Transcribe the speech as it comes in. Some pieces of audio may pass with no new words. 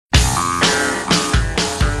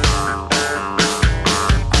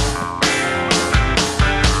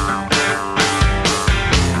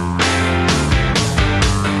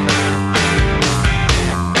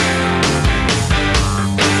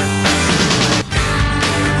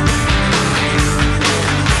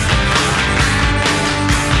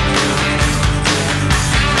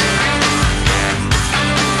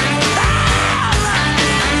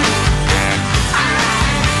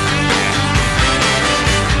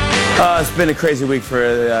It's been a crazy week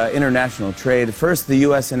for international trade. First, the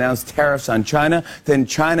U.S. announced tariffs on China. Then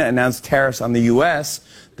China announced tariffs on the U.S.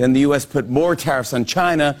 Then the U.S. put more tariffs on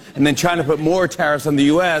China. And then China put more tariffs on the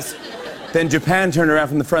U.S. Then Japan turned around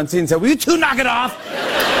from the front seat and said, "Will you two knock it off?"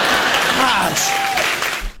 Gosh.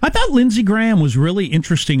 I thought Lindsey Graham was really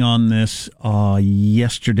interesting on this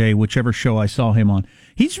yesterday, whichever show I saw him on.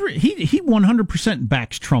 He 100%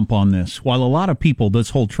 backs Trump on this, while a lot of people, this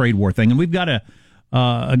whole trade war thing, and we've got a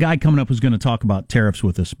guy coming up who's going to talk about tariffs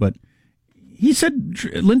with us, but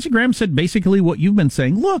Lindsey Graham said basically what you've been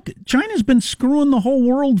saying. Look, China's been screwing the whole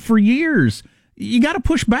world for years. You got to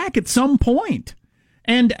push back at some point.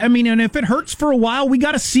 And, I mean, and if it hurts for a while, we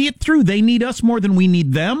got to see it through. They need us more than we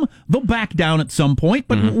need them. They'll back down at some point,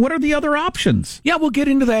 but what are the other options? Yeah, we'll get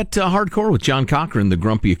into that hardcore with John Cochran, the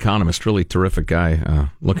grumpy economist. Really terrific guy.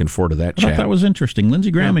 Looking forward to that I chat. thought that was interesting. Lindsey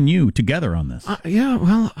Graham and you together on this. Yeah,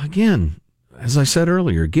 well, again, as I said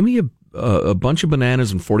earlier, give me a bunch of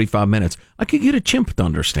bananas in 45 minutes. I could get a chimp to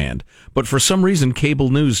understand. But for some reason, cable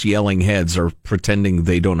news yelling heads are pretending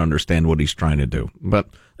they don't understand what he's trying to do. But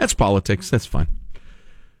that's politics. That's fine.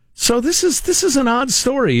 So this is an odd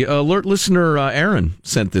story. Alert listener Aaron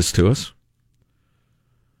sent this to us.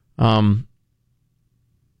 At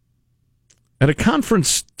a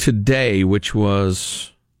conference today, which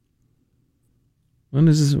was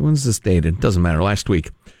when's this dated? Doesn't matter. Last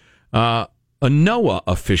week, a NOAA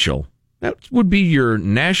official, that would be your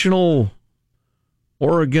National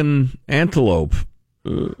Oregon Antelope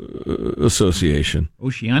Association,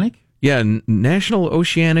 Oceanic. Yeah, National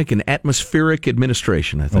Oceanic and Atmospheric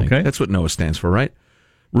Administration, I think. Okay. That's what NOAA stands for, right?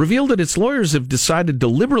 Revealed that its lawyers have decided to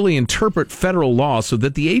liberally interpret federal law so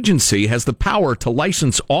that the agency has the power to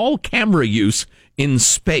license all camera use in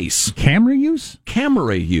space. Camera use?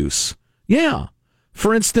 Camera use. Yeah.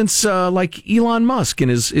 For instance, like Elon Musk and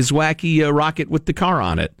his wacky rocket with the car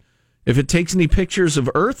on it. If it takes any pictures of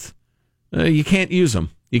Earth, you can't use them.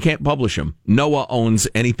 You can't publish them. NOAA owns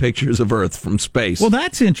any pictures of Earth from space. Well,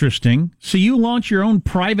 that's interesting. So you launch your own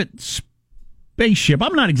private spaceship.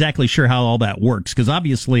 I'm not exactly sure how all that works, because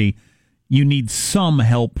obviously you need some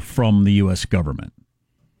help from the U.S. government.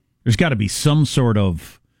 There's got to be some sort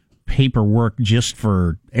of paperwork just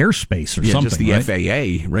for airspace or something, just the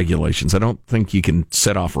right? FAA regulations. I don't think you can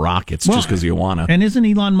set off rockets just because you want to. And isn't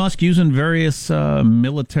Elon Musk using various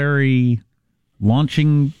military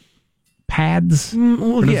launching pads?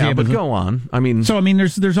 Well, yeah, but go on. I mean,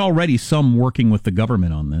 there's already some working with the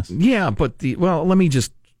government on this. Yeah, but let me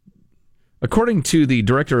just. According to the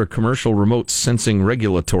Director of Commercial Remote Sensing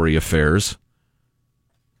Regulatory Affairs,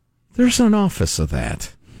 there's an office of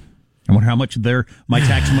that. I wonder how much my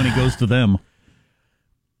tax money goes to them.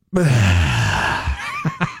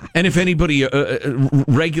 And if anybody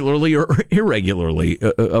regularly or irregularly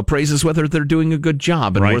appraises whether they're doing a good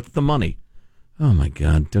job and worth the money. Oh, my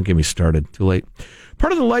God. Don't get me started. Too late.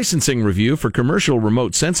 Part of the licensing review for commercial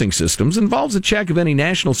remote sensing systems involves a check of any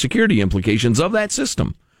national security implications of that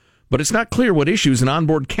system. But it's not clear what issues an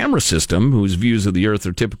onboard camera system, whose views of the Earth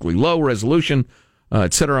are typically low resolution,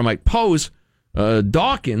 et cetera, might pose.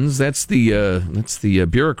 Dawkins, that's the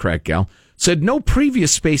bureaucrat gal, said no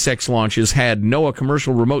previous SpaceX launches had NOAA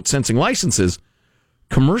commercial remote sensing licenses.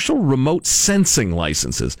 Commercial remote sensing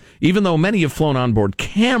licenses, even though many have flown onboard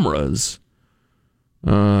cameras.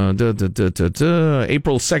 April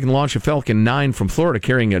 2nd launch of Falcon 9 from Florida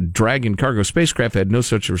carrying a Dragon cargo spacecraft had no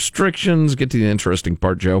such restrictions. Get to the interesting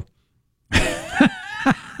part, Joe.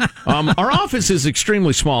 Our office is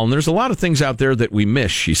extremely small, and there's a lot of things out there that we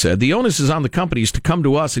miss, she said. The onus is on the companies to come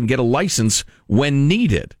to us and get a license when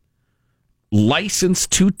needed. License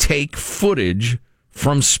to take footage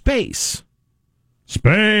from space.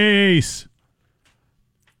 Space!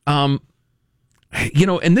 And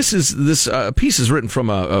this piece is written from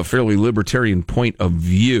a fairly libertarian point of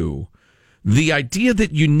view. The idea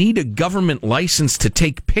that you need a government license to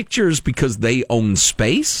take pictures because they own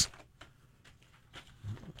space,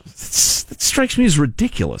 that strikes me as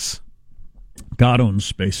ridiculous. God owns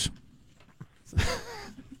space.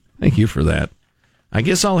 Thank you for that. I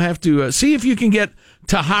guess I'll have to see if you can get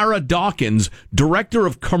Tahara Dawkins, Director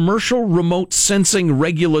of Commercial Remote Sensing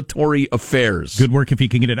Regulatory Affairs. Good work if you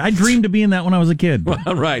can get it. I dreamed of being that when I was a kid.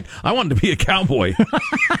 Well, right. I wanted to be a cowboy.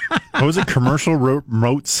 What was it? Commercial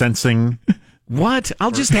Remote Sensing? What?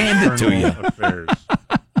 I'll just hand it to you. Affairs.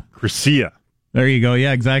 CRISIA. There you go.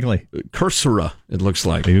 Yeah, exactly. Cursora, it looks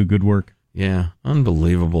like. They do good work. Yeah,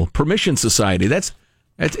 unbelievable. Permission Society. Is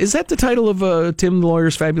that the title of Tim the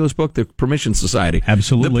Lawyer's fabulous book, The Permission Society?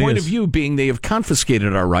 Absolutely. The point of view being they have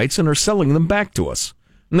confiscated our rights and are selling them back to us.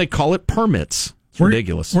 And they call it permits. It's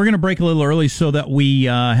ridiculous. We're going to break a little early so that we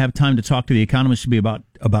have time to talk to the economist about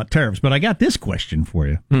about tariffs, but I got this question for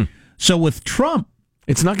you. So with Trump,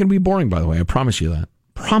 it's not going to be boring, by the way. I promise you that.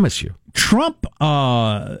 Promise you. Trump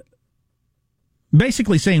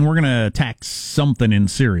basically saying we're going to attack something in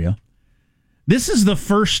Syria. This is the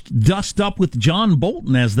first dust up with John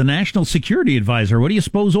Bolton as the national security advisor. What do you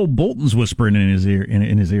suppose old Bolton's whispering in his ear?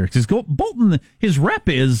 In his ear, because Bolton, his rep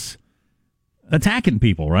is attacking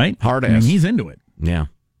people, right? Hard ass. I mean, he's into it. Yeah.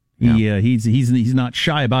 He's not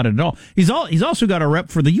shy about it at all. He's also got a rep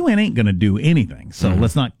for the UN ain't going to do anything. So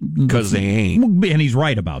let's not, because they ain't, and he's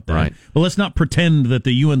right about that. Right. But let's not pretend that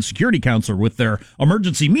the UN Security Council with their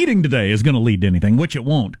emergency meeting today is going to lead to anything, which it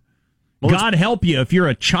won't. Well, God help you if you're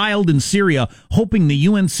a child in Syria hoping the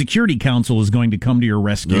UN Security Council is going to come to your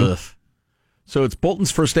rescue. Ugh. So it's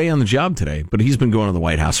Bolton's first day on the job today, but he's been going to the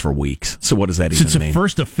White House for weeks. So what does that even mean? It's the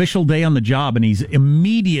first official day on the job, and he's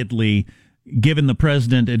immediately given the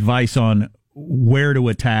president advice on where to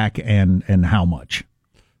attack and how much.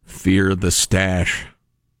 Fear the stash.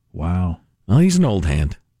 Wow. Well, he's an old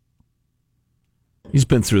hand. He's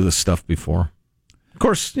been through this stuff before. Of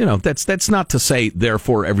course, that's not to say,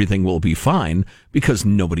 therefore, everything will be fine, because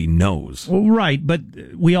nobody knows. Well, right, but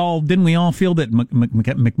didn't we all feel that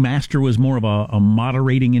McMaster was more of a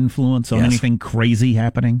moderating influence on anything crazy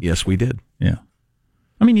happening? Yes, we did. Yeah.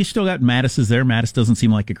 I mean, you still got Mattis is there. Mattis doesn't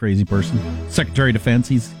seem like a crazy person. Secretary of Defense,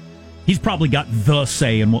 he's probably got the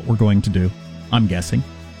say in what we're going to do, I'm guessing.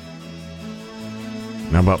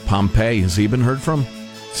 How about Pompeo? Has he been heard from?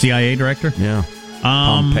 CIA director? Yeah.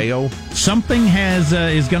 Pompeo? Something is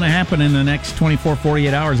going to happen in the next 24,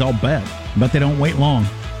 48 hours, I'll bet. But they don't wait long.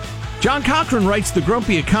 John Cochran writes the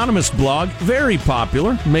Grumpy Economist blog. Very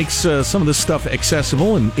popular. Makes some of this stuff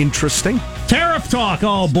accessible and interesting. Tariff talk.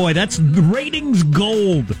 Oh, boy, that's ratings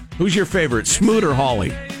gold. Who's your favorite, Smoot or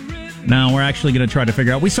Hawley? Now, we're actually going to try to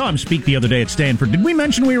figure out. We saw him speak the other day at Stanford. Did we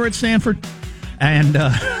mention we were at Stanford? And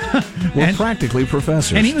we're practically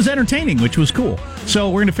professors. And he was entertaining, which was cool. So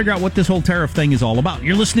we're going to figure out what this whole tariff thing is all about.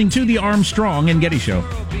 You're listening to the Armstrong and Getty Show.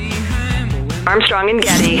 Armstrong and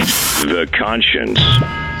Getty. The conscience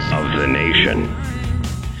of the nation.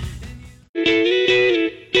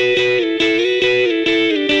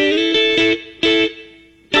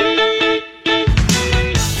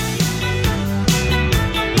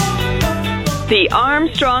 The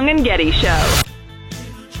Armstrong and Getty Show.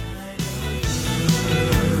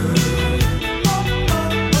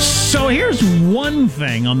 So here's one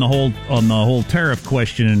thing on the whole tariff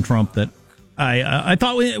question in Trump that I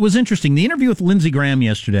thought it was interesting. The interview with Lindsey Graham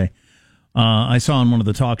yesterday, I saw on one of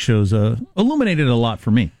the talk shows, illuminated a lot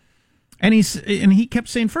for me. And he kept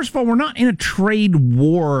saying, first of all, we're not in a trade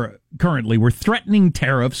war currently. We're threatening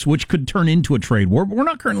tariffs, which could turn into a trade war, but we're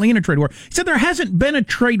not currently in a trade war. He said there hasn't been a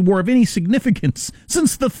trade war of any significance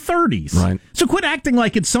since the 30s. Right. So quit acting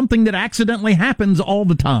like it's something that accidentally happens all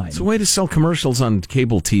the time. It's a way to sell commercials on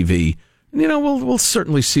cable TV. And, we'll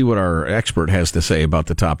certainly see what our expert has to say about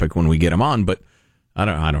the topic when we get him on, but I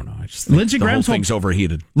don't know. I just think the whole thing's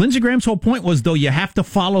overheated. Lindsey Graham's whole point was, though, you have to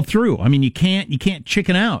follow through. I mean, you can't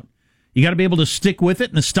chicken out. You got to be able to stick with it,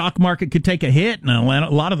 and the stock market could take a hit, and a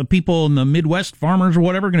lot of the people in the Midwest, farmers or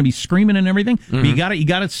whatever, are going to be screaming and everything. Mm-hmm. But you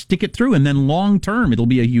got to stick it through, and then long term, it'll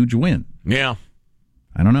be a huge win. Yeah.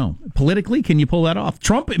 I don't know. Politically, can you pull that off?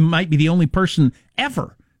 Trump might be the only person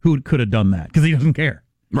ever who could have done that, because he doesn't care.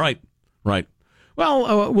 Right.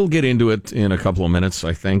 Well, we'll get into it in a couple of minutes,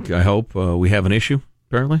 I think. I hope. We have an issue,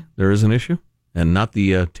 apparently. There is an issue, and not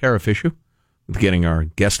the tariff issue, with getting our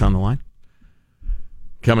guest on the line.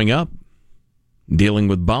 Coming up, dealing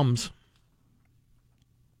with bums.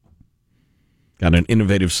 Got an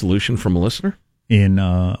innovative solution from a listener?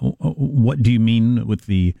 What do you mean with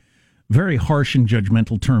the very harsh and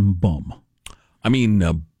judgmental term bum? I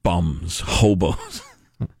mean bums, hobos.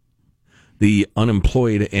 The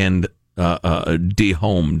unemployed and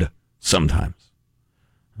dehomed sometimes.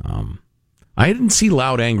 I didn't see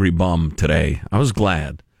Loud Angry Bum today. I was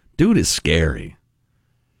glad. Dude is scary.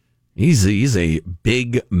 He's a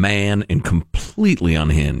big man and completely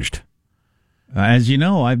unhinged. As you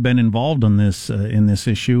know, I've been involved in this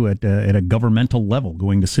issue at a governmental level,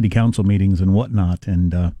 going to city council meetings and whatnot,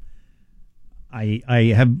 and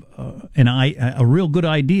I have a real good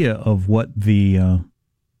idea of what the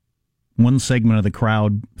one segment of the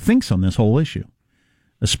crowd thinks on this whole issue,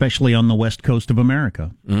 especially on the west coast of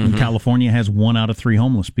America. Mm-hmm. California has 1 out of 3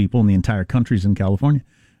 homeless people, and the entire country's in California.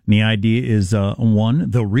 And the idea is,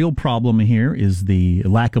 one, the real problem here is the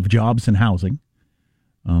lack of jobs and housing.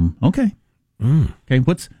 Okay. Okay.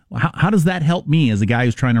 How does that help me as a guy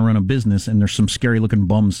who's trying to run a business and there's some scary looking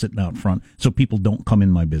bums sitting out front so people don't come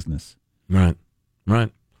in my business? Right.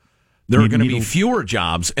 There are going to be fewer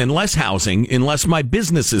jobs and less housing unless my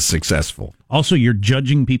business is successful. Also, you're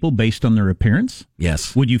judging people based on their appearance?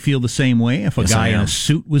 Yes. Would you feel the same way if a guy in a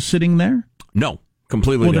suit was sitting there? No,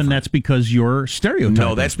 completely different. Well, then that's because you're stereotyping.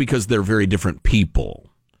 No, that's because they're very different people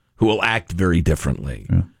who will act very differently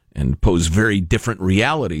and pose very different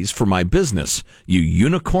realities for my business, you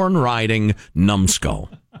unicorn-riding numbskull.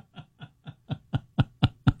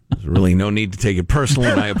 There's really no need to take it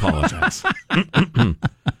personal, and I apologize.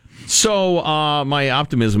 So my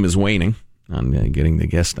optimism is waning on getting the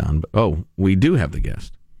guest on. But, we do have the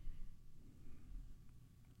guest.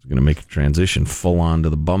 He's going to make a transition full on to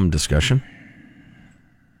the bum discussion.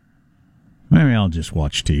 Maybe I'll just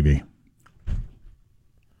watch TV.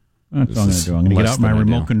 That's what I'm going to do. I'm going to get out my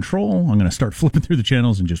remote control. I'm going to start flipping through the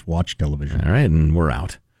channels and just watch television. All right, and we're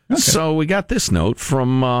out. Okay. So we got this note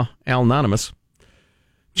from Al Anonymous.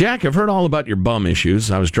 Jack, I've heard all about your bum issues.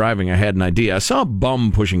 I was driving. I had an idea. I saw a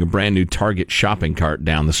bum pushing a brand new Target shopping cart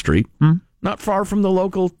down the street, not far from the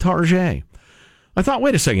local Target. I thought,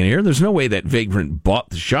 wait a second here. There's no way that vagrant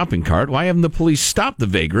bought the shopping cart. Why haven't the police stopped the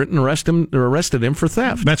vagrant and arrested him for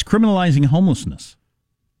theft? That's criminalizing homelessness.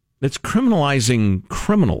 It's criminalizing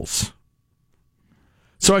criminals.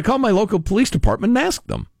 So I called my local police department and asked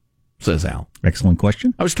them, says Al. Excellent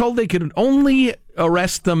question. I was told they could only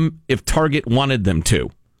arrest them if Target wanted them to.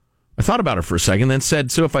 I thought about it for a second, then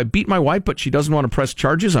said, so if I beat my wife but she doesn't want to press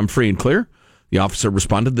charges, I'm free and clear? The officer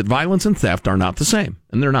responded that violence and theft are not the same.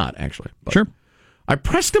 And they're not, actually. But sure. I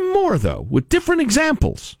pressed him more, though, with different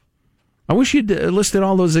examples. I wish you'd listed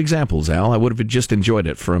all those examples, Al. I would have just enjoyed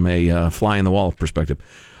it from a fly-in-the-wall perspective.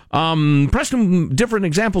 Pressed him different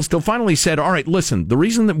examples till finally said, all right, listen, the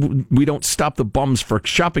reason that we don't stop the bums for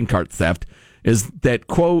shopping cart theft is that,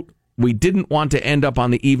 quote, we didn't want to end up on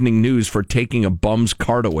the evening news for taking a bum's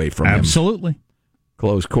cart away from him. Absolutely.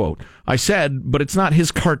 Close quote. I said, but it's not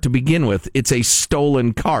his cart to begin with. It's a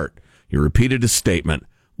stolen cart. He repeated his statement.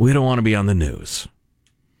 We don't want to be on the news.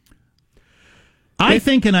 I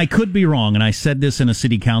think, and I could be wrong, and I said this in a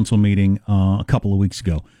city council meeting a couple of weeks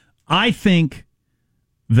ago, I think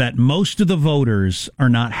that most of the voters are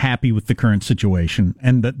not happy with the current situation,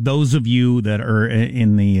 and that those of you that are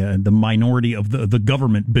in the minority of the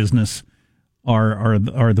government business are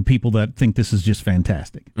the people that think this is just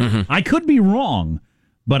fantastic. Mm-hmm. I could be wrong,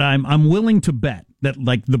 but I'm willing to bet that,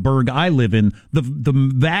 like the burg I live in, the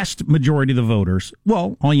vast majority of the voters,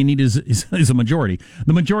 well, all you need is a majority.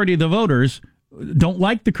 The majority of the voters don't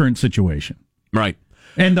like the current situation. Right.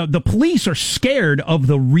 And the police are scared of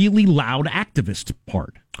the really loud activist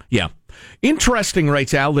part. Yeah. Interesting,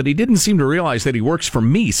 writes Al, that he didn't seem to realize that he works for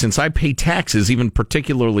me since I pay taxes, even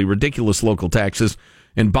particularly ridiculous local taxes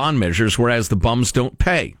and bond measures, whereas the bums don't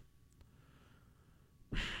pay.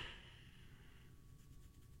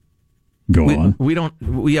 Go on. We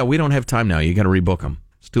don't have time now. You got to rebook them.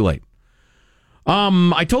 It's too late.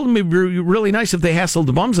 I told them it'd be really nice if they hassled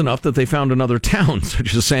the bums enough that they found another town,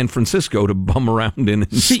 such as San Francisco, to bum around in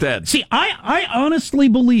instead. See, I honestly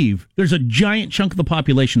believe there's a giant chunk of the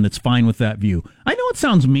population that's fine with that view. I know it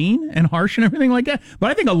sounds mean and harsh and everything like that, but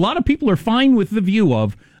I think a lot of people are fine with the view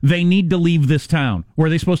of they need to leave this town. Where are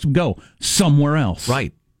they supposed to go? Somewhere else.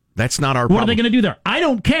 Right. That's not our problem. What are they going to do there? I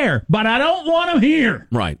don't care, but I don't want them here.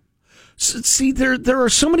 Right. See, there are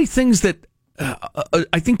so many things that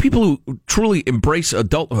I think people who truly embrace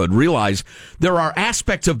adulthood realize there are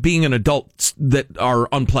aspects of being an adult that are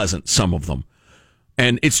unpleasant, some of them.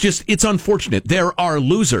 And it's unfortunate. There are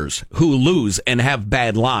losers who lose and have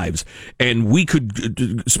bad lives. And we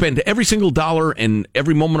could spend every single dollar and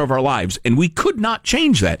every moment of our lives, and we could not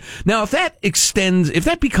change that. Now, if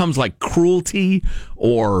that becomes like cruelty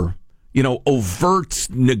or, overt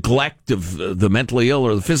neglect of the mentally ill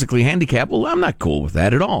or the physically handicapped, well, I'm not cool with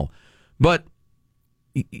that at all. But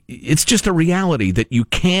it's just a reality that you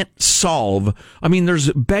can't solve. I mean,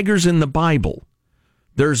 there's beggars in the Bible.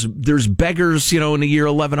 There's beggars, in the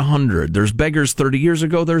year 1100. There's beggars 30 years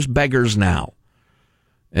ago. There's beggars now.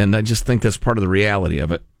 And I just think that's part of the reality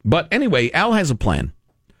of it. But anyway, Al has a plan.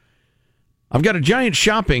 I've got a giant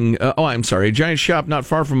shop not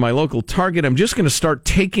far from my local Target. I'm just going to start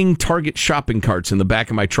taking Target shopping carts in the back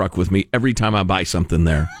of my truck with me every time I buy something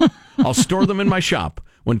there. I'll store them in my shop.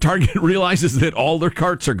 When Target realizes that all their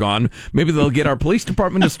carts are gone, maybe they'll get our police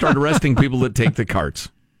department to start arresting people that take the carts.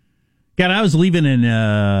 God, I was leaving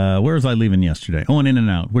where was I leaving yesterday? Oh, in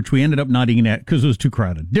In-N-Out, which we ended up not eating at because it was too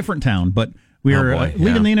crowded. Different town, but we were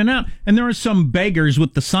leaving the In-N-Out, and there were some beggars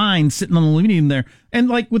with the signs sitting on the living room there, and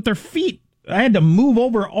like with their feet I had to move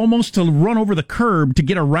over almost to run over the curb to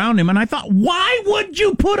get around him. And I thought, why would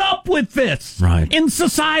you put up with this in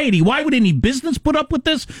society? Why would any business put up with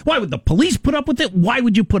this? Why would the police put up with it? Why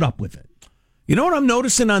would you put up with it? You know what I'm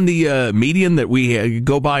noticing on the median that we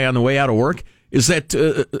go by on the way out of work is that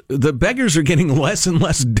the beggars are getting less and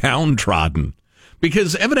less downtrodden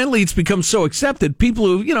because evidently it's become so accepted. People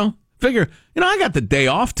who, figure, I got the day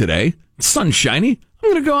off today. The sun's shiny.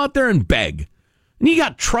 I'm going to go out there and beg. And you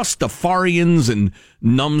got trustafarians and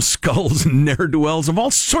numbskulls and ne'er-do-wells of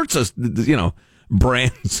all sorts of,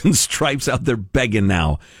 brands and stripes out there begging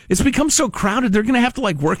now. It's become so crowded, they're going to have to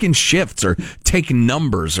work in shifts or take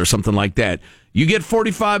numbers or something like that. You get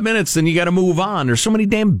 45 minutes, then you got to move on. There's so many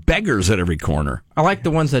damn beggars at every corner. I like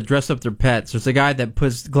the ones that dress up their pets. There's a guy that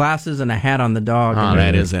puts glasses and a hat on the dog. Oh,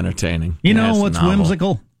 that is entertaining. You know what's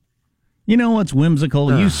whimsical?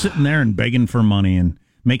 You sitting there and begging for money and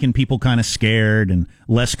making people kind of scared and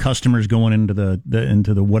less customers going into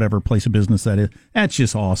the whatever place of business that is. That's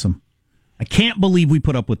just awesome. I can't believe we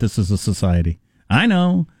put up with this as a society. I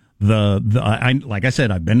know like I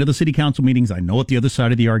said, I've been to the city council meetings. I know what the other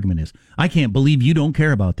side of the argument is. I can't believe you don't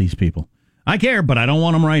care about these people. I care, but I don't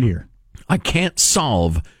want them right here. I can't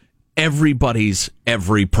solve everybody's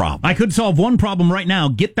every problem. I could solve one problem right now.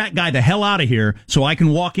 Get that guy the hell out of here so I can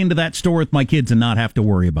walk into that store with my kids and not have to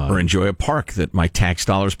worry about it. Or enjoy a park that my tax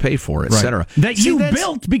dollars pay for, etc. That you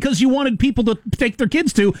built because you wanted people to take their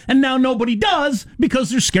kids to, and now nobody does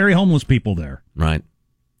because there's scary homeless people there. Right.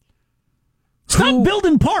 Stop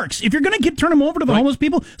building parks. If you're going to turn them over to the homeless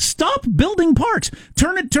people, stop building parks.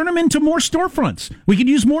 Turn them into more storefronts. We could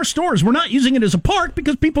use more stores. We're not using it as a park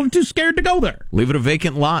because people are too scared to go there. Leave it a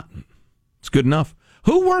vacant lot. It's good enough.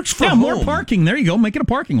 Who works for whom? More parking. There you go. Make it a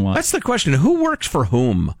parking lot. That's the question. Who works for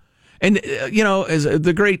whom? And, as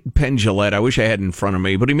the great Penn Jillette, I wish I had it in front of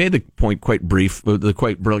me, but he made the point quite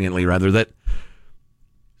brilliantly, that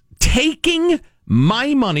taking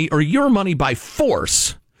my money or your money by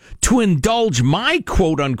force to indulge my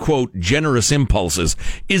quote-unquote generous impulses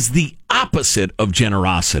is the opposite of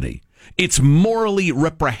generosity. It's morally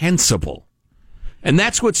reprehensible. And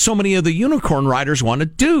that's what so many of the unicorn riders want to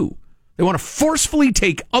do. They want to forcefully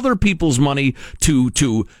take other people's money to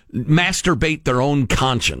masturbate their own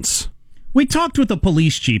conscience. We talked with a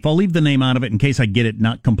police chief. I'll leave the name out of it in case I get it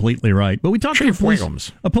not completely right. But we talked to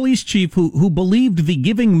a police chief who believed the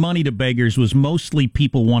giving money to beggars was mostly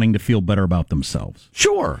people wanting to feel better about themselves.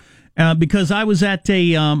 Sure. Because I was at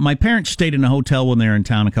my parents stayed in a hotel when they were in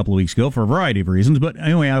town a couple of weeks ago for a variety of reasons. But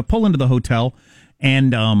anyway, I pull into the hotel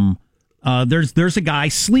and there's a guy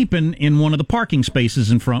sleeping in one of the parking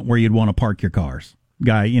spaces in front where you'd want to park your cars.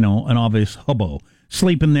 Guy, an obvious hobo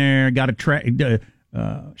sleeping there, got a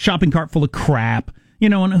shopping cart full of crap,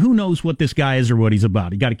 and who knows what this guy is or what he's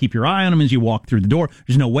about. You got to keep your eye on him as you walk through the door.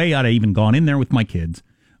 There's no way I'd have even gone in there with my kids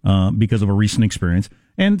because of a recent experience.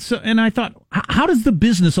 And I thought, how does the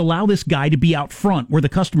business allow this guy to be out front where the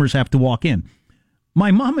customers have to walk in?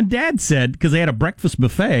 My mom and dad said, because they had a breakfast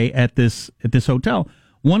buffet at this hotel,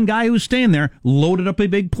 one guy who was staying there loaded up a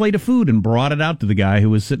big plate of food and brought it out to the guy who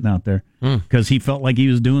was sitting out there because he felt like he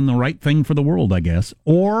was doing the right thing for the world, I guess.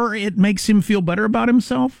 Or it makes him feel better about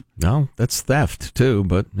himself. No, that's theft, too.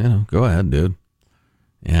 But, go ahead, dude.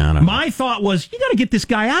 Yeah, my thought was, you got to get this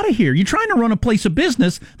guy out of here. You're trying to run a place of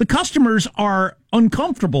business. The customers are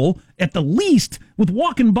uncomfortable, at the least, with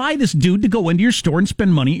walking by this dude to go into your store and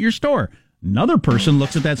spend money at your store. Another person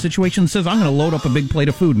looks at that situation and says, I'm going to load up a big plate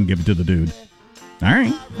of food and give it to the dude. All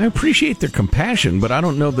right. I appreciate their compassion, but I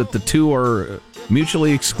don't know that the two are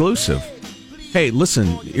mutually exclusive. Hey, listen,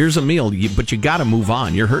 here's a meal, but you got to move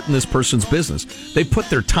on. You're hurting this person's business. They put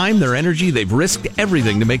their time, their energy, they've risked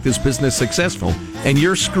everything to make this business successful, and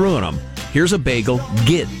you're screwing them. Here's a bagel.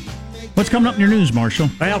 Get. What's coming up in your news, Marshall?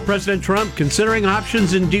 Well, President Trump considering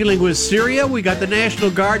options in dealing with Syria. We got the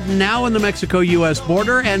National Guard now in the Mexico-U.S.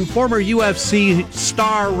 border, and former UFC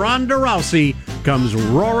star Ronda Rousey comes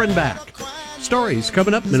roaring back. Stories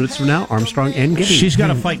coming up minutes from now. Armstrong and Getty. She's got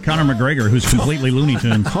to fight Conor McGregor, who's completely Looney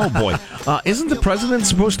Tunes. Oh, boy. Isn't the president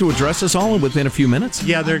supposed to address us all within a few minutes?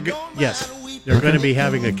 Yeah, they're going to be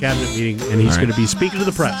having a cabinet meeting, and he's going to be speaking to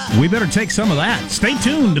the press. We better take some of that. Stay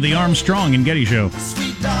tuned to the Armstrong and Getty Show.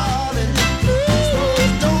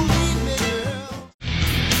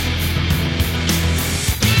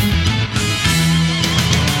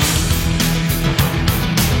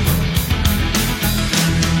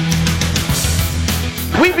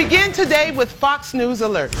 We begin today with Fox News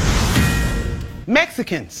Alert.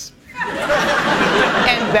 Mexicans. And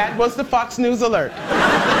that was the Fox News Alert.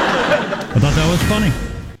 I thought that was funny.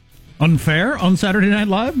 Unfair on Saturday Night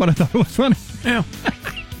Live, but I thought it was funny. Yeah.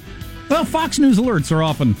 Well, Fox News Alerts are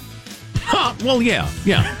often Well, yeah.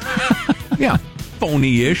 Yeah.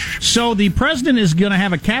 Phony-ish. So the president is going to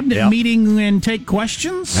have a cabinet meeting and take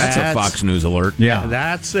questions? That's a Fox News alert. Yeah.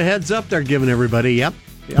 That's the heads up they're giving everybody. Yep.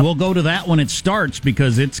 We'll go to that when it starts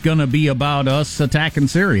because it's going to be about us attacking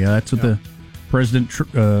Syria. That's what the president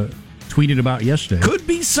tweeted about yesterday. Could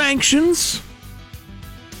be sanctions.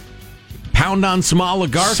 Pound on some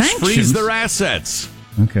oligarchs, freeze their assets.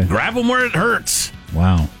 Okay. Grab them where it hurts.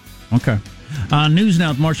 Wow. Okay. News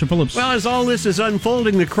now with Marcia Phillips. Well, as all this is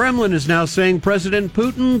unfolding, the Kremlin is now saying President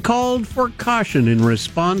Putin called for caution in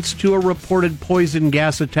response to a reported poison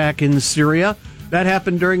gas attack in Syria. That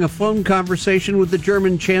happened during a phone conversation with the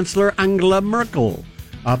German Chancellor Angela Merkel.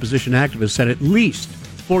 Opposition activists said at least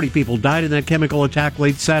 40 people died in that chemical attack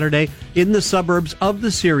late Saturday in the suburbs of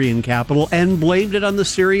the Syrian capital and blamed it on the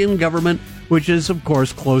Syrian government, which is, of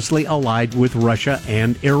course, closely allied with Russia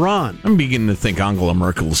and Iran. I'm beginning to think Angela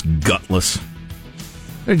Merkel's gutless.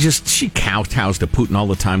 She kowtows to Putin all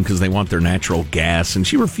the time because they want their natural gas, and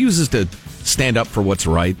she refuses to stand up for what's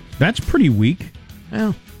right. That's pretty weak.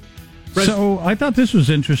 Yeah. So I thought this was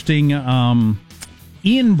interesting. Ian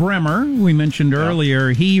Bremmer, we mentioned earlier,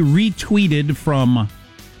 he retweeted from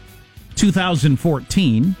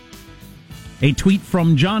 2014 a tweet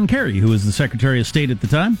from John Kerry, who was the Secretary of State at the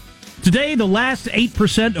time. Today, the last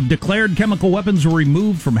 8% of declared chemical weapons were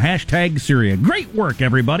removed from #Syria. Great work,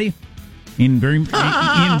 everybody. Ian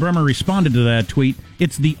Bremmer responded to that tweet.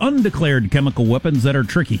 It's the undeclared chemical weapons that are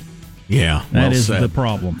tricky. Yeah, that is the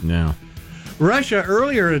problem. Yeah. Russia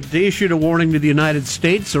earlier issued a warning to the United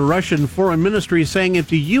States. The Russian Foreign Ministry saying if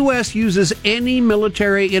the U.S. uses any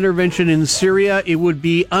military intervention in Syria, it would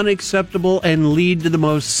be unacceptable and lead to the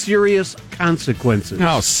most serious consequences.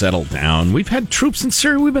 Oh, settle down. We've had troops in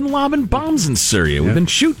Syria. We've been lobbing bombs in Syria. We've been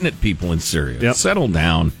shooting at people in Syria. Yep. Settle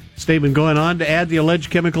down. Statement going on to add the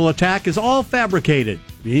alleged chemical attack is all fabricated.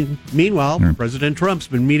 Meanwhile, President Trump's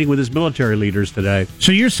been meeting with his military leaders today.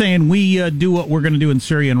 So you're saying we do what we're going to do in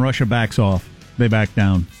Syria and Russia backs off? They back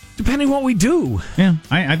down. Depending what we do. Yeah,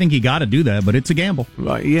 I think you got to do that, but it's a gamble.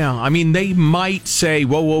 Yeah, I mean, they might say,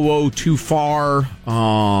 whoa, too far.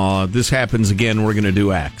 This happens again, we're going to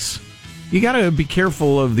do X. You got to be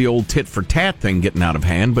careful of the old tit for tat thing getting out of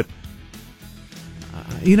hand, but,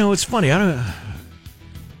 it's funny.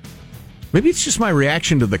 Maybe it's just my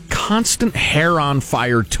reaction to the constant hair on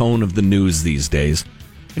fire tone of the news these days.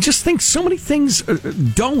 I just think so many things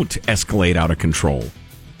don't escalate out of control.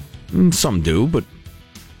 Some do, but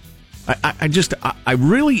I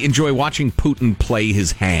really enjoy watching Putin play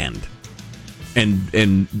his hand.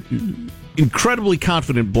 And incredibly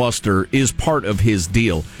confident bluster is part of his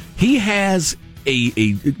deal. He has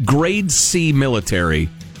a grade C military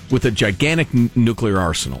with a gigantic nuclear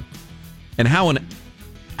arsenal. And how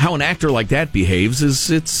an actor like that behaves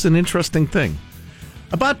it's an interesting thing.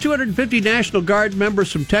 About 250 National Guard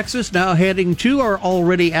members from Texas now heading to or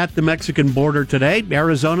already at the Mexican border today.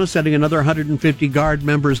 Arizona sending another 150 Guard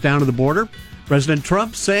members down to the border. President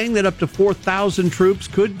Trump saying that up to 4,000 troops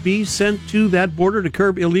could be sent to that border to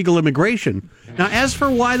curb illegal immigration. Now, as for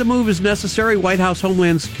why the move is necessary, White House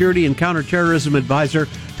Homeland Security and Counterterrorism Advisor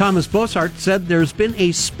Thomas Bossart said there's been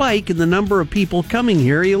a spike in the number of people coming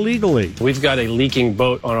here illegally. We've got a leaking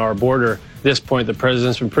boat on our border. At this point, the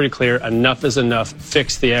president's been pretty clear, enough is enough,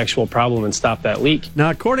 fix the actual problem and stop that leak. Now,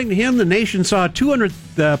 according to him, the nation saw a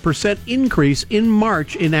 200% increase in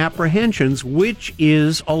March in apprehensions, which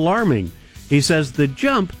is alarming. He says the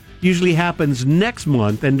jump usually happens next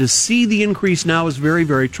month, and to see the increase now is very,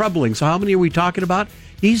 very troubling. So how many are we talking about?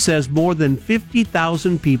 He says more than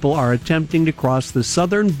 50,000 people are attempting to cross the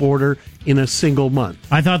southern border in a single month.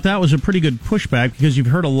 I thought that was a pretty good pushback because you've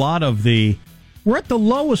heard a lot of we're at the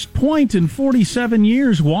lowest point in 47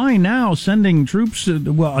 years. Why now sending troops? A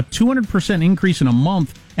 200% increase in a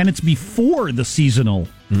month, and it's before the seasonal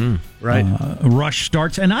rush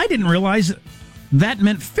starts. And I didn't realize that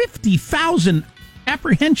meant 50,000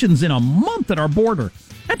 apprehensions in a month at our border.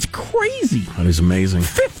 That's crazy. That is amazing.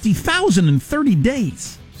 50,000 in 30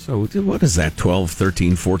 days. So what is that, 12,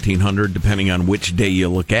 13, 1,400, depending on which day you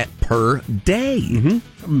look at, per day?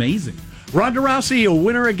 Mm-hmm. Amazing. Ronda Rousey, a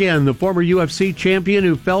winner again. The former UFC champion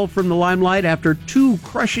who fell from the limelight after 2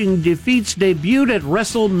 crushing defeats debuted at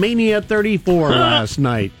WrestleMania 34 last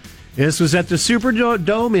night. This was at the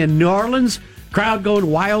Superdome in New Orleans. Crowd going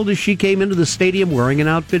wild as she came into the stadium wearing an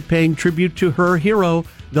outfit paying tribute to her hero,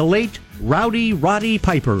 the late Rowdy Roddy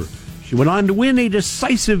Piper. She went on to win a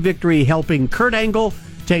decisive victory, helping Kurt Angle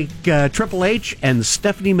take Triple H and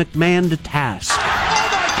Stephanie McMahon to task.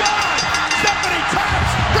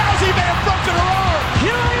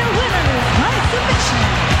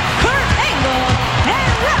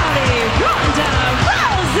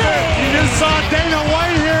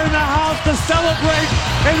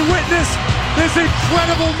 and witness this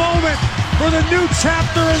incredible moment for the new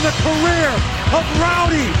chapter in the career of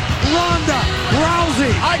Rowdy Ronda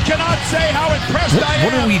Rousey. I cannot say how impressed I am.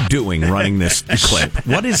 What are we doing running this clip?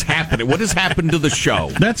 What is happening? What has happened to the show?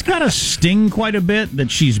 That's got to sting quite a bit that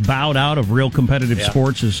she's bowed out of real competitive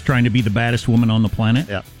sports as trying to be the baddest woman on the planet.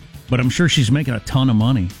 Yeah. But I'm sure she's making a ton of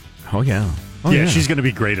money. Oh, yeah. She's going to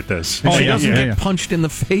be great at this. She doesn't get punched in the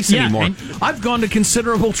face anymore. I've gone to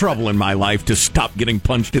considerable trouble in my life to stop getting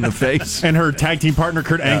punched in the face. And her tag team partner,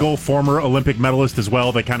 Kurt Angle, former Olympic medalist as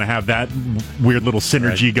well. They kind of have that weird little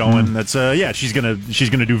synergy going. That's she's gonna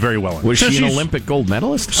do very well. Was she an Olympic gold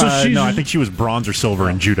medalist? No, I think she was bronze or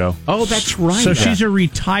silver in judo. Oh, that's right. So she's a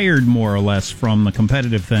retired more or less from the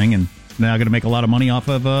competitive thing, and now going to make a lot of money off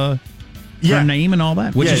of her name and all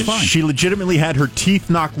that, which is fine. She legitimately had her teeth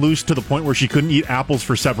knocked loose to the point where she couldn't eat apples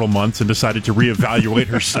for several months and decided to reevaluate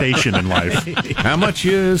her station in life. How much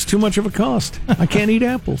is too much of a cost? I can't eat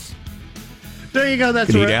apples. There you go. That's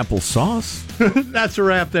I can eat apple sauce. That's a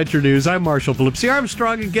wrap. That's your news. I'm Marshall Phillips. The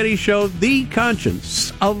Armstrong and Getty Show, the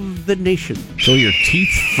conscience of the nation. So your teeth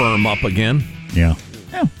firm up again? Yeah.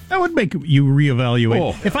 Yeah, that would make you reevaluate.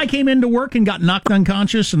 Oh. If I came into work and got knocked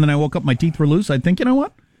unconscious and then I woke up, my teeth were loose, I'd think, you know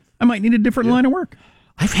what? I might need a different line of work.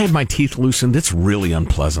 I've had my teeth loosened. It's really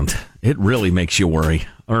unpleasant. It really makes you worry.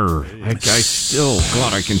 I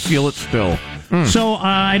can feel it still. So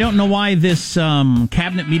I don't know why this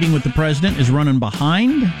cabinet meeting with the president is running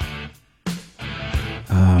behind.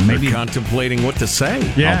 Maybe contemplating what to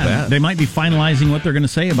say. Yeah, they might be finalizing what they're going to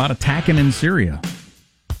say about attacking in Syria.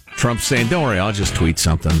 Trump's saying, "Don't worry, I'll just tweet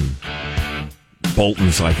something."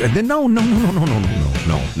 Bolton's like, no.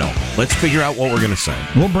 Let's figure out what we're going to say.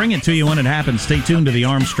 We'll bring it to you when it happens. Stay tuned to the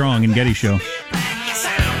Armstrong and Getty Show.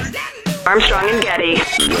 Armstrong and Getty.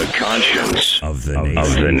 The conscience of the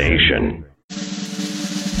nation.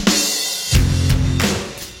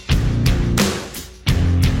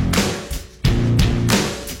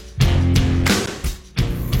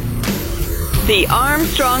 The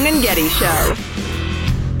Armstrong and Getty Show.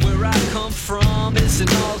 Where I come from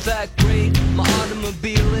isn't all that great. My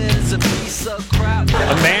automobile is a piece of crap.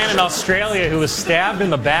 A man in Australia who was stabbed in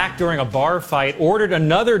the back during a bar fight ordered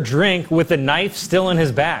another drink with the knife still in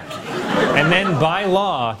his back. And then, by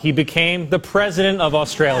law, he became the president of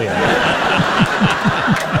Australia.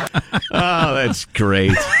 Oh, that's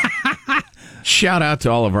great. Shout out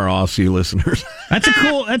to all of our Aussie listeners. That's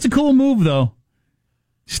a cool move, though.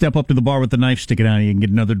 Step up to the bar with the knife sticking out of you and get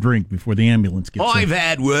another drink before the ambulance gets there. I've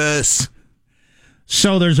had worse.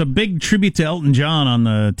 So there's a big tribute to Elton John on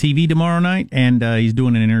the TV tomorrow night, and he's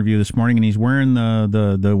doing an interview this morning, and he's wearing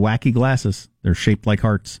the wacky glasses. They're shaped like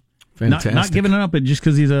hearts. Fantastic. Not giving it up just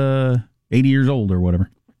because he's 80 years old or whatever.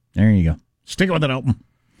 There you go. Stick with it, Elton.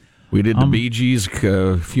 We did the Bee Gees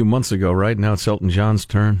a few months ago, right? Now it's Elton John's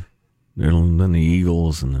turn. Then the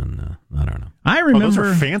Eagles, and then, I don't know. I remember... those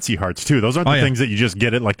are fancy hearts, too. Those aren't the things that you just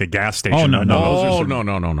get at, like, the gas station. Oh, no.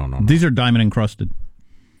 No. These are diamond encrusted.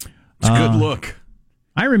 It's a good look.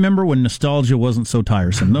 I remember when nostalgia wasn't so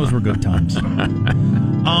tiresome. Those were good times.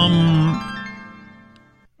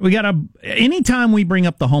 Anytime we bring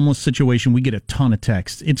up the homeless situation, we get a ton of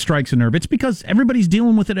texts. It strikes a nerve. It's because everybody's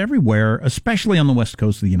dealing with it everywhere, especially on the west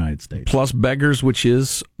coast of the United States. Plus beggars, which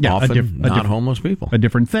is often not homeless people. A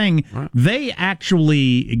different thing. Right. They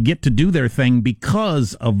actually get to do their thing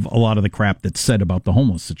because of a lot of the crap that's said about the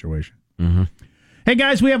homeless situation. Mm-hmm. Hey,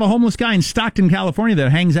 guys, we have a homeless guy in Stockton, California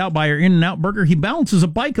that hangs out by our In-N-Out Burger. He balances a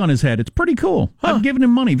bike on his head. It's pretty cool. I've given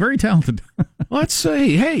him money. Very talented. Let's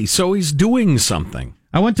say, hey, so he's doing something.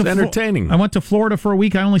 It's entertaining. I went to Florida for a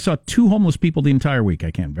week. I only saw 2 homeless people the entire week.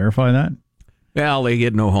 I can't verify that. Well, they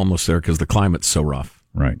get no homeless there because the climate's so rough.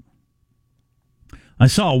 Right. I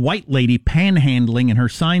saw a white lady panhandling, and her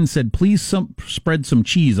sign said, "Please spread some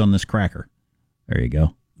cheese on this cracker." There you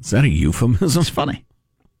go. Is that a euphemism? It's funny.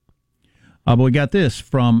 But we got this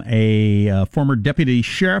from a former deputy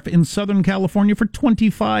sheriff in Southern California for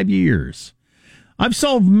 25 years. I've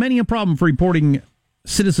solved many a problem for reporting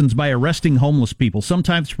citizens by arresting homeless people,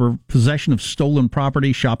 sometimes for possession of stolen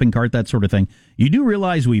property, shopping cart, that sort of thing. You do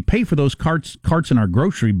realize we pay for those carts in our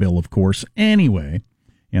grocery bill, of course, anyway.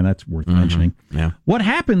 Yeah, that's worth mentioning. Yeah. What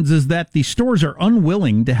happens is that the stores are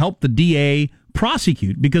unwilling to help the DA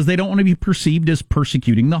prosecute because they don't want to be perceived as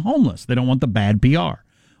persecuting the homeless. They don't want the bad PR.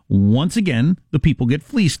 Once again, the people get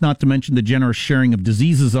fleeced, not to mention the generous sharing of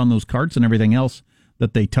diseases on those carts and everything else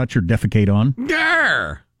that they touch or defecate on.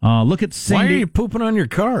 Grr! Look at Why are you pooping on your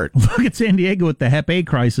cart? Look at San Diego with the Hep A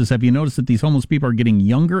crisis. Have you noticed that these homeless people are getting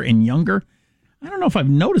younger and younger? I don't know if I've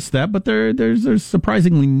noticed that, but there's a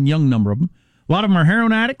surprisingly young number of them. A lot of them are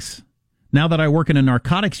heroin addicts. Now that I work in a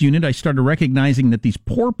narcotics unit, I started recognizing that these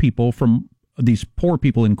poor people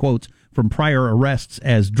in quotes from prior arrests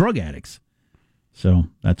as drug addicts. So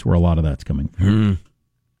that's where a lot of that's coming from.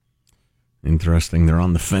 Interesting. They're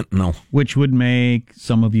on the fentanyl. Which would make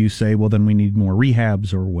some of you say, well, then we need more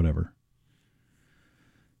rehabs or whatever.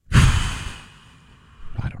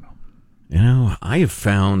 I don't know. You know, I have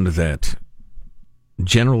found that,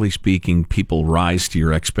 generally speaking, people rise to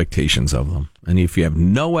your expectations of them. And if you have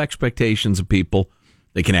no expectations of people,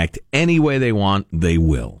 they can act any way they want, they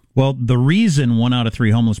will. Well, the reason 1 out of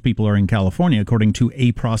 3 homeless people are in California, according to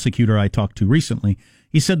a prosecutor I talked to recently,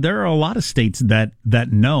 he said there are a lot of states that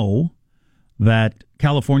know that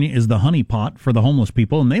California is the honeypot for the homeless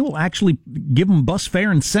people, and they will actually give them bus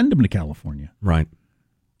fare and send them to California. Right.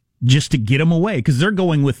 Just to get them away, because they're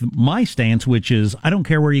going with my stance, which is, I don't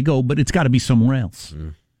care where you go, but it's got to be somewhere else.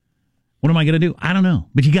 What am I going to do? I don't know,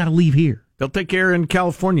 but you got to leave here. They'll take care in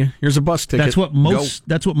California. Here's a bus ticket. That's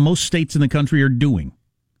what most states in the country are doing.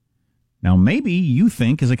 Now, maybe you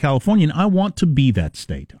think, as a Californian, I want to be that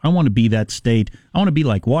state. I want to be that state. I want to be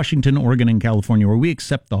like Washington, Oregon, and California, where we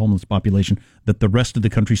accept the homeless population that the rest of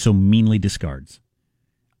the country so meanly discards.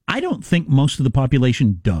 I don't think most of the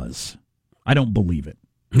population does. I don't believe it.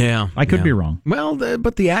 Yeah. I could be wrong. Well,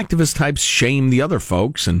 but the activist types shame the other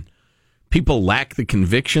folks, and people lack the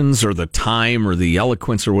convictions or the time or the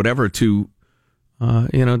eloquence or whatever to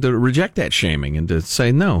reject that shaming and to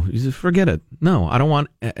say, no, forget it. No, I don't want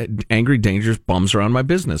angry, dangerous bums around my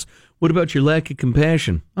business. What about your lack of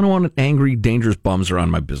compassion? I don't want angry, dangerous bums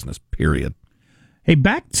around my business, period. Hey,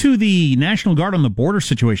 back to the National Guard on the border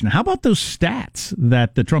situation. How about those stats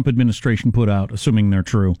that the Trump administration put out, assuming they're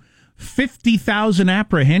true? 50,000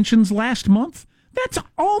 apprehensions last month? That's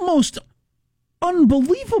almost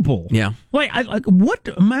unbelievable. Yeah. Like what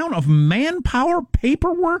amount of manpower,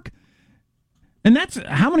 paperwork? And that's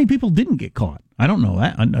how many people didn't get caught. I don't know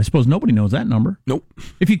that. I suppose nobody knows that number. Nope.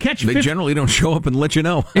 If you catch, they generally don't show up and let you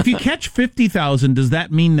know. If you catch 50,000, does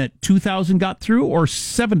that mean that 2,000 got through or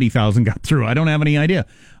 70,000 got through? I don't have any idea.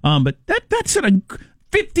 But that's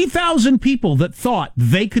 50,000 people that thought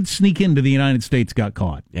they could sneak into the United States got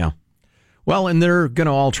caught. Yeah. Well, and they're going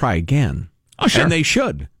to all try again. Oh, sure. And they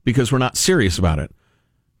should, because we're not serious about it.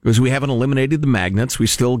 Because we haven't eliminated the magnets. We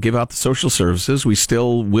still give out the social services. We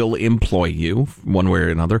still will employ you one way or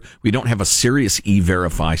another. We don't have a serious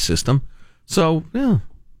E-Verify system. So, yeah,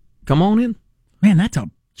 come on in. Man, that's a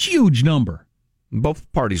huge number.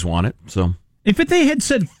 Both parties want it, so. If they had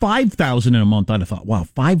said 5,000 in a month, I'd have thought, wow,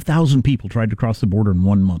 5,000 people tried to cross the border in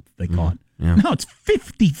 1 month they caught. Yeah. Now it's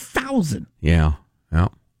 50,000. Yeah.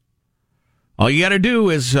 All you got to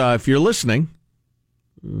do is, if you're listening,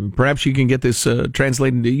 perhaps you can get this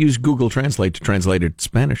translated. Use Google Translate to translate it to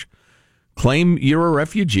Spanish. Claim you're a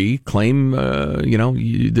refugee. Claim,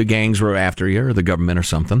 the gangs were after you or the government or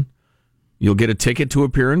something. You'll get a ticket to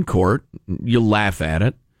appear in court. You'll laugh at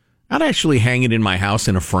it. I'd actually hang it in my house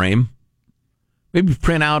in a frame. Maybe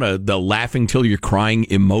print out the laughing till you're crying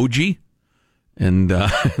emoji and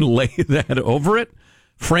lay that over it.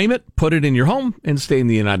 Frame it, put it in your home, and stay in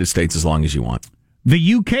the United States as long as you want.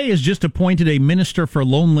 The UK has just appointed a minister for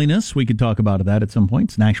loneliness. We could talk about that at some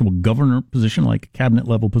point. It's an actual governor position, like a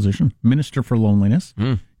cabinet-level position. Minister for loneliness,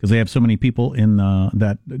 because they have so many people in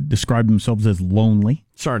that describe themselves as lonely.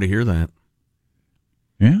 Sorry to hear that.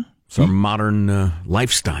 Yeah. It's our modern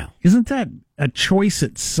lifestyle. Isn't that a choice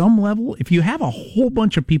at some level? If you have a whole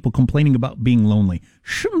bunch of people complaining about being lonely,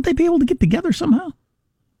 shouldn't they be able to get together somehow?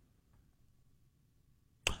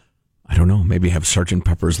 I don't know. Maybe have Sgt.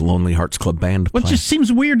 Pepper's Lonely Hearts Club Band play. Well, it just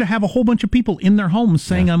seems weird to have a whole bunch of people in their homes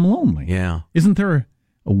saying I'm lonely. Yeah. Isn't there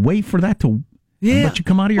a way for that to let you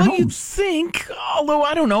come out of your home? You'd think, although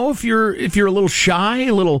I don't know if you're a little shy,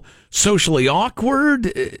 a little socially awkward.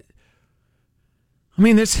 I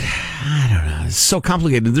mean, I don't know. It's so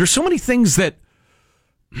complicated. There's so many things that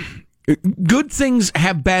good things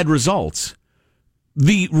have bad results.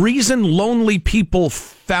 The reason lonely people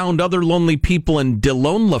found other lonely people and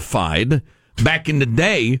delonelified back in the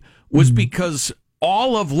day was because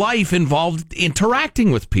all of life involved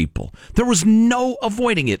interacting with people. There was no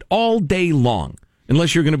avoiding it all day long,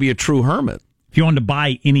 unless you're going to be a true hermit. If you wanted to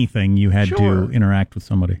buy anything, you had to interact with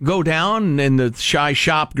somebody. Go down, and the shy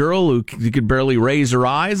shop girl who could barely raise her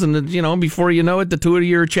eyes, and before you know it, the two of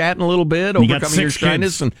you are chatting a little bit, overcoming your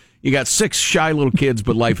shyness, and you got 6 shy little kids,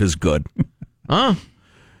 but life is good. Huh?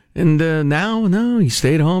 And now, you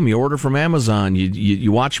stay at home. You order from Amazon. You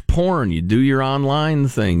watch porn. You do your online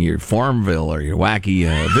thing, your Farmville or your wacky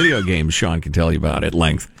video games Sean can tell you about at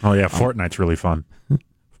length. Oh, yeah, Fortnite's really fun.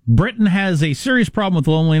 Britain has a serious problem with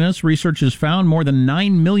loneliness. Research has found more than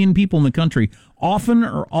 9 million people in the country often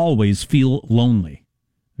or always feel lonely,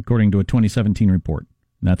 according to a 2017 report.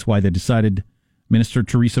 And that's why Minister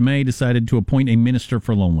Theresa May decided to appoint a minister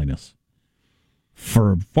for loneliness.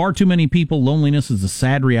 For far too many people, loneliness is a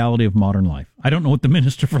sad reality of modern life. I don't know what the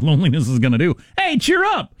minister for loneliness is going to do. Hey, cheer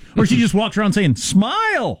up! Or she just walks around saying,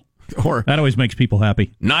 smile! Or that always makes people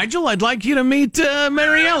happy. Nigel, I'd like you to meet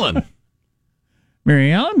Mary Ellen.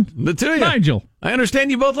 Mary Ellen? The two of you. Nigel. I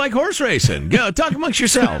understand you both like horse racing. Go, talk amongst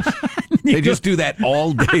yourselves. They just do that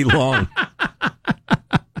all day long.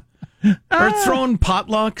 Or throwing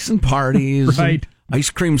potlucks and parties. Right. And ice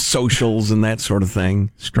cream socials and that sort of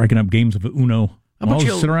thing. Striking up games of Uno. I'll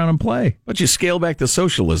sit around and play. But you scale back to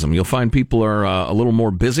socialism. You'll find people are a little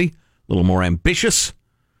more busy, a little more ambitious,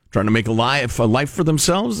 trying to make a life for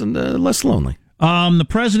themselves and less lonely. The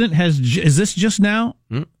president is this just now?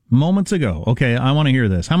 Moments ago. Okay, I want to hear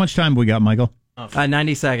this. How much time have we got, Michael?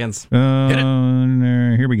 90 seconds.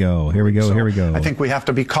 Here we go. I think we have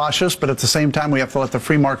to be cautious, but at the same time, we have to let the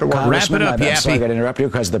free market work. Wrap it up, I'm sorry I got to interrupt you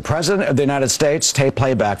because the President of the United States, tape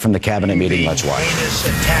playback from the cabinet meeting. Let's watch. Heinous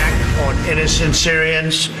attack on innocent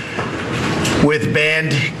Syrians with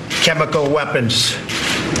banned chemical weapons.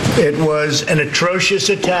 It was an atrocious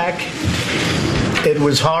attack. It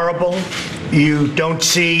was horrible. You don't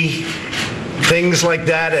see things like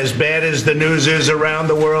that, as bad as the news is around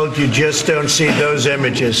the world. You just don't see those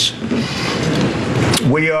images.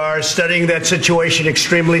 We are studying that situation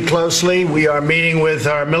extremely closely. We are meeting with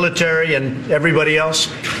our military and everybody else,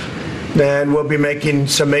 and we'll be making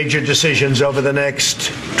some major decisions over the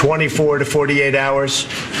next 24 to 48 hours.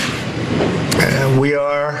 We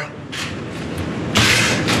are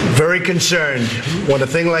very concerned when a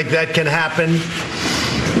thing like that can happen.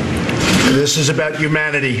 This is about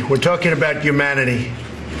humanity. We're talking about humanity,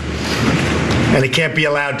 and it can't be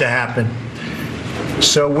allowed to happen.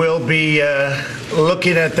 So we'll be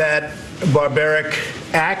looking at that barbaric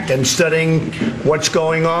act and studying what's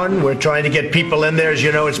going on. We're trying to get people in there. As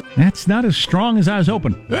you know, that's not as strong as I was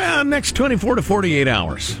hoping. Well, next 24 to 48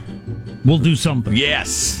 hours. We'll do something.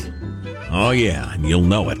 Yes. Oh, yeah, and you'll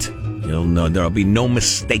know it. You'll know. There'll be no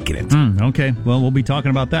mistaking it. Okay, well, we'll be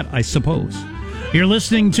talking about that, I suppose. You're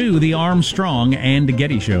listening to the Armstrong and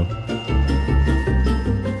Getty Show.